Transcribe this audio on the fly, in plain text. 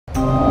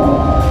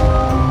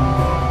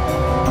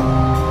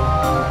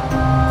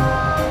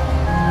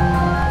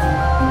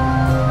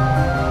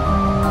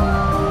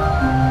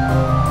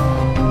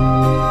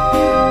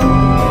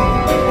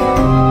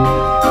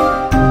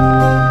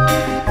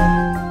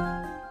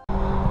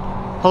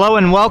Hello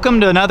and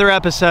welcome to another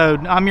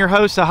episode. I'm your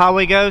host, The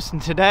Highway Ghost,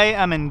 and today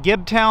I'm in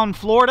Gibtown,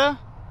 Florida,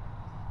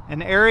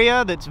 an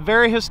area that's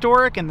very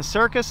historic in the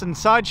circus and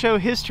sideshow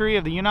history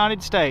of the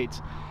United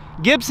States.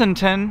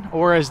 Gibsonton,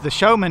 or as the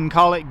showmen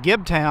call it,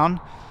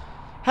 Gibtown,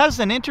 has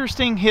an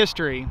interesting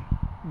history.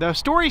 The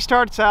story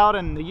starts out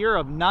in the year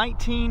of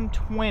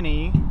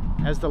 1920,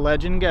 as the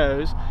legend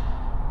goes,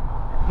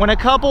 when a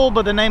couple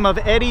by the name of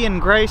Eddie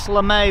and Grace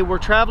LeMay were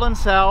traveling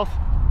south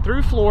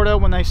through Florida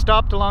when they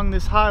stopped along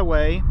this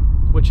highway,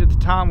 which at the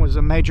time was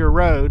a major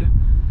road,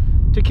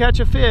 to catch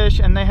a fish,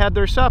 and they had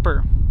their supper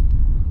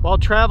while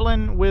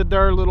traveling with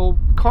their little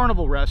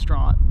carnival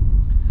restaurant.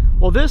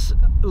 Well, this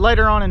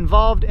later on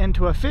evolved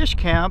into a fish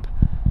camp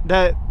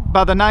that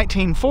by the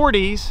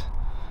 1940s,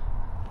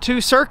 two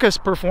circus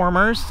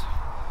performers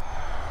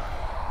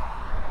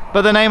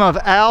by the name of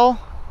Al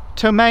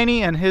Tomaini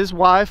and his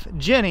wife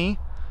Jeanie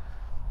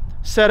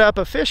set up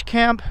a fish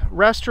camp,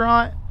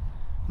 restaurant,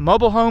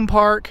 mobile home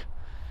park,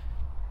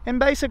 and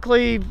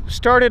basically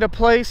started a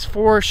place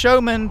for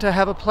showmen to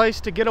have a place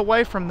to get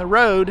away from the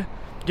road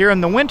during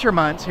the winter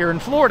months here in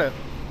Florida.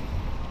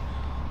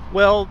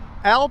 Well,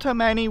 Al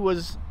Tomaini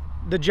was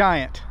the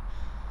giant,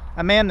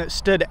 a man that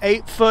stood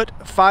 8 foot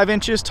 5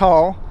 inches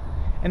tall,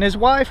 and his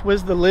wife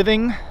was the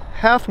living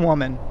half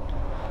woman.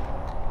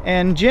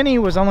 And Jeanie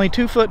was only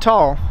 2 foot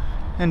tall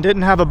and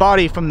didn't have a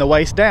body from the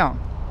waist down.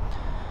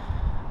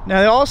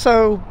 Now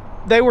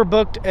they were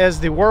booked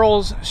as the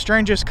world's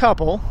strangest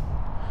couple,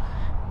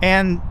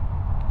 and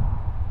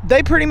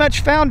they pretty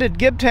much founded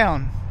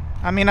Gibtown.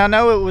 I mean, I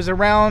know it was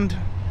around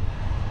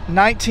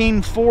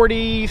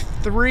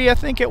 1943, I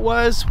think it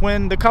was,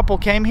 when the couple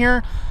came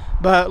here,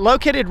 but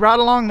located right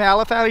along the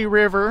Alafali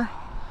River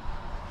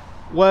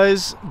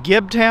was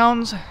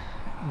Gibtown's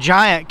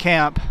giant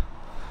camp.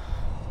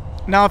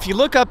 Now, if you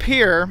look up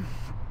here,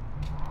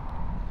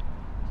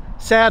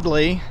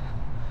 sadly,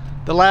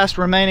 the last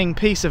remaining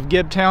piece of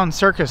Gibtown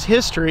circus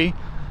history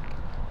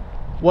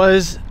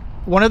was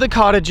one of the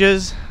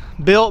cottages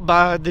built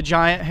by the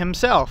giant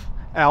himself,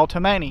 Al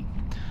Tomaini.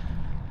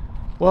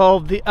 Well,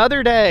 the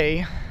other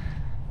day,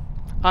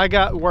 I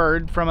got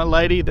word from a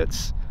lady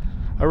that's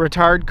a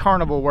retired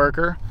carnival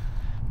worker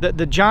that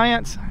the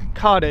giant's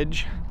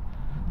cottage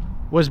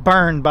was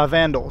burned by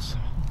vandals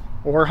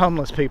or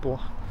homeless people.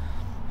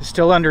 It's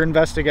still under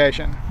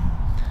investigation.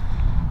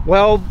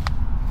 Well,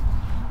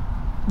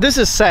 this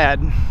is sad,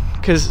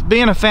 because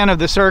being a fan of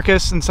the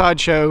circus and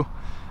sideshow,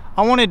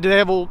 I wanted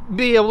to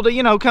be able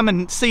to, come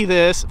and see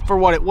this for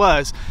what it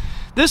was.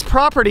 This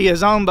property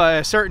is owned by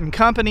a certain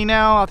company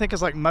now. I think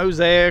it's like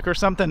Mosaic or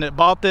something that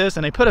bought this,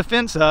 and they put a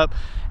fence up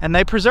and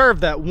they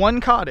preserved that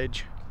one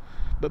cottage.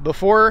 But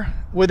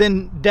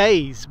within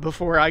days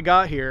before I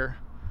got here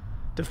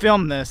to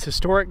film this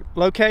historic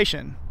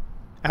location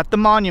at the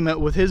monument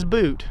with his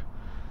boot,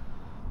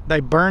 they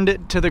burned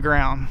it to the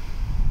ground.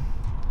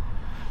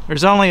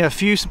 There's only a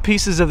few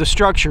pieces of the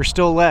structure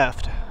still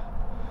left.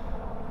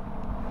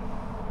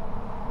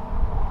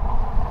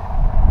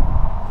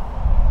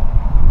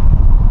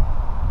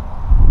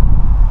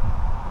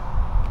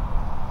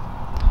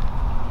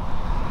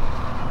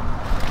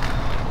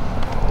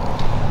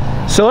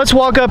 So let's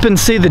walk up and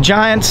see the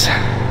giant's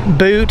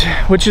boot,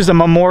 which is a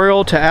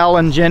memorial to Al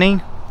and Jeanie,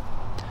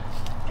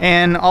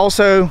 and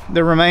also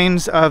the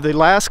remains of the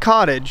last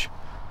cottage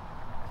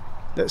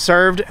that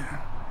served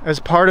as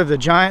part of the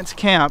giant's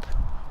camp,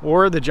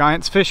 or the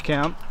giant's fish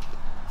camp,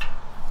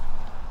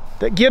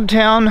 that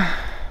Gibtown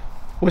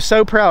was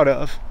so proud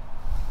of.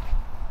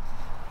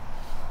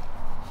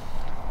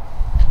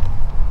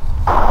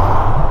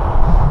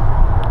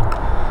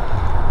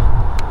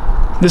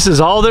 This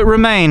is all that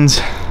remains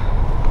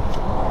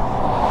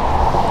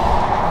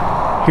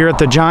here at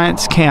the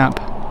giant's camp,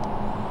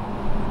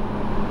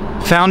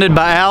 founded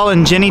by Al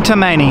and Jeanie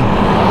Tomaini,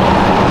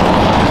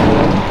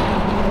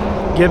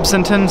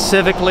 Gibsonton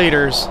civic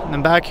leaders.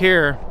 And back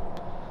here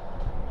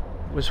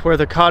was where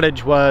the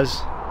cottage was.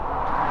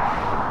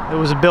 It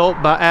was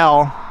built by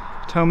Al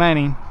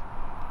Tomaini,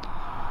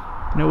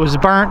 and it was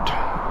burnt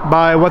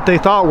by what they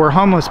thought were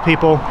homeless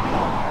people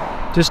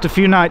just a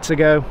few nights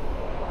ago.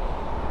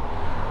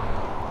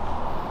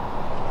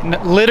 And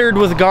littered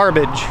with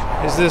garbage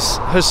is this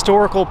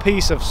historical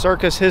piece of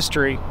circus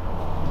history.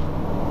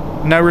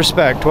 No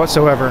respect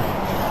whatsoever.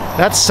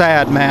 That's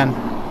sad, man.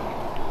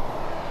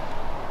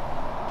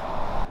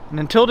 And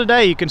until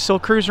today, you can still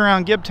cruise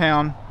around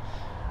Gibtown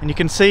and you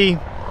can see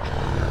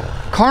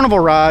carnival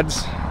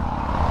rides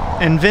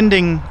and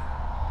vending,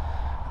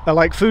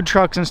 like food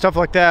trucks and stuff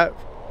like that,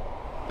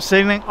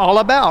 sitting all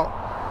about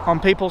on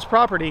people's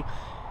property.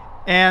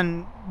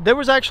 And there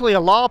was actually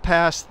a law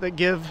passed that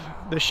give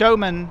the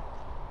showmen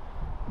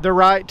the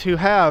right to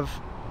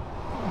have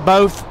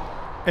both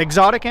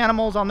exotic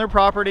animals on their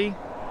property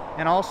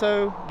and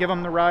also give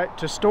them the right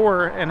to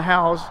store and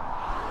house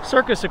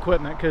circus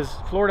equipment, because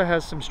Florida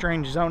has some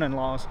strange zoning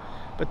laws.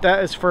 But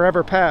that is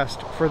forever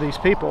past for these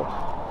people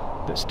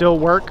that still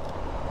work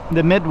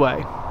the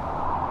Midway.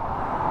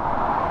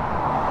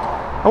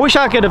 I wish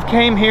I could have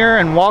came here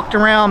and walked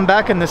around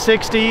back in the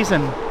 60s,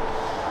 and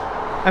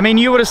I mean,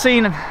 you would have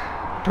seen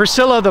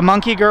Priscilla the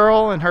monkey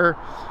girl and her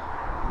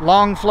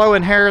long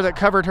flowing hair that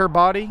covered her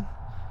body,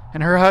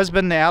 and her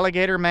husband the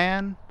alligator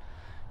man.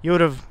 You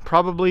would have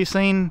probably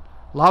seen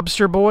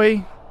Lobster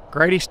Boy,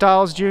 Grady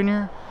Stiles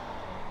Jr.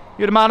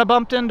 You'd might have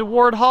bumped into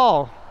Ward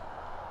Hall,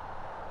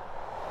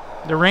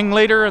 the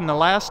ringleader and the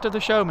last of the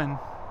showmen.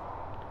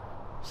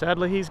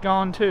 Sadly, he's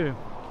gone too.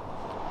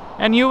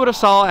 And you would have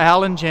saw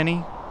Al and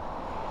Jeanie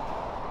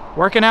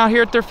working out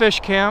here at their fish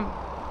camp,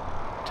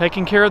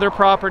 taking care of their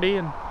property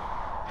and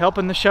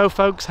helping the show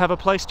folks have a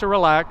place to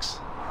relax.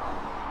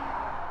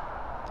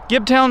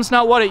 Gibtown's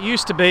not what it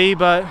used to be,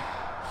 but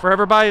for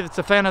everybody that's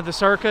a fan of the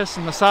circus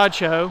and the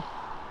sideshow,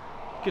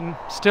 you can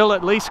still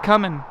at least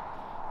come and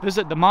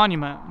visit the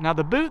monument. Now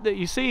the boot that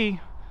you see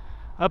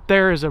up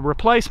there is a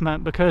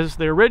replacement because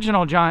the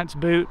original Giant's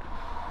boot,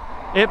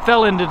 it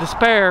fell into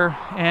despair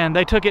and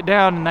they took it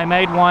down and they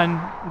made one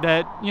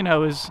that, you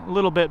know, is a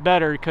little bit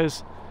better,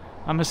 because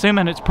I'm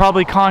assuming it's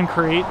probably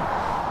concrete.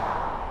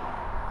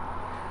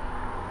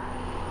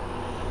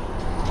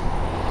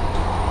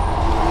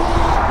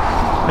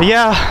 But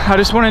yeah, I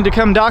just wanted to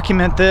come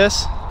document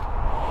this,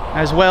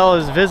 as well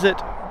as visit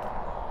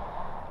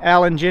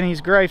Al and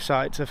Jeannie's grave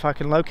sites if I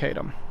can locate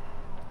them.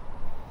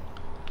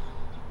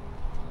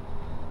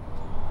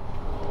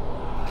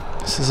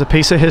 This is a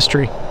piece of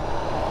history.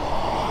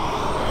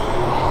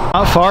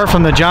 Not far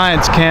from the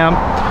Giants camp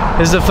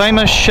is the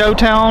famous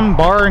Showtown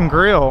Bar and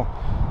Grill,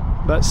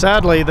 but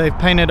sadly they've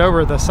painted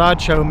over the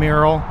Sideshow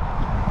mural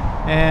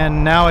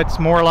and now it's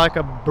more like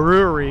a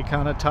brewery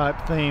kind of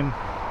type theme.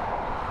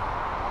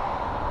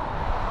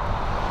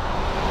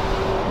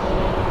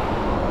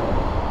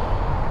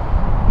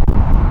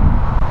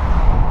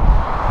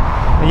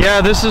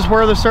 Yeah, this is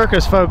where the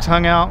circus folks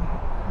hung out.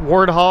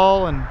 Ward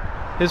Hall and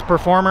his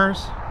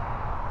performers.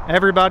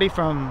 Everybody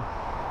from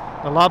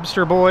the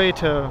Lobster Boy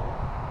to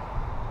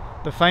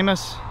the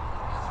famous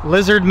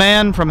Lizard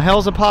Man from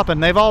Hell's a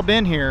Poppin'. They've all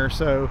been here,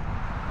 so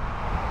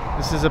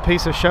this is a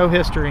piece of show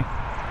history.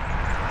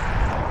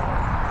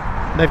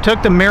 They've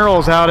took the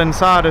murals out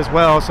inside as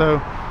well,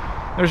 so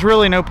there's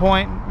really no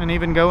point in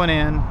even going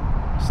in.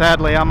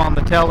 Sadly, I'm on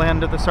the tail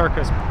end of the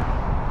circus.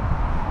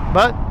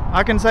 But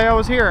I can say I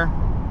was here.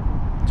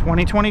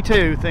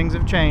 2022, things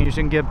have changed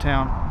in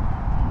Gibtown.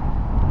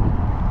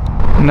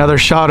 Another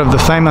shot of the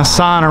famous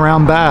sign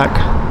around back.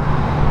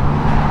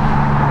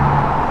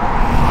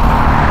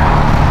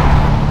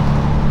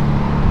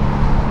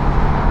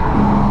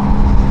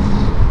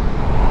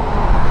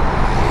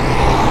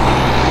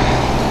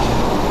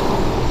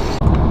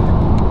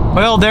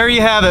 Well, there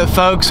you have it,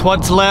 folks.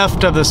 What's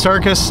left of the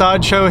circus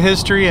sideshow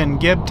history in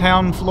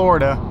Gibtown,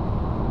 Florida.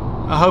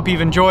 I hope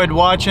you've enjoyed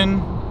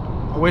watching.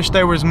 I wish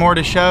there was more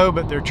to show,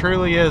 but there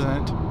truly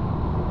isn't.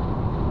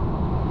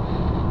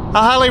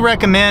 I highly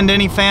recommend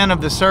any fan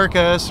of the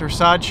circus or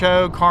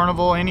sideshow,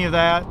 carnival, any of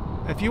that.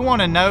 If you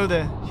want to know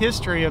the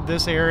history of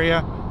this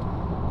area,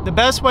 the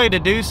best way to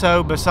do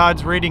so,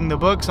 besides reading the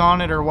books on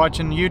it or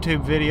watching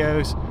YouTube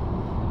videos,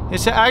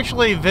 is to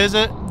actually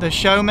visit the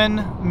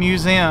Showman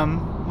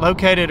Museum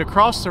located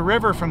across the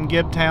river from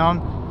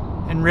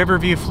Gibtown in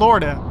Riverview,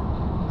 Florida.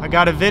 I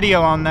got a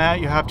video on that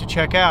you have to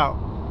check out.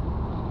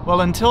 Well,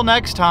 until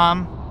next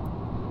time,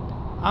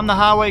 I'm the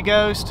Highway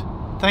Ghost.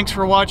 Thanks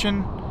for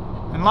watching,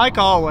 and like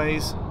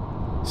always,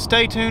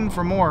 stay tuned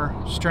for more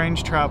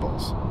strange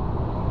travels.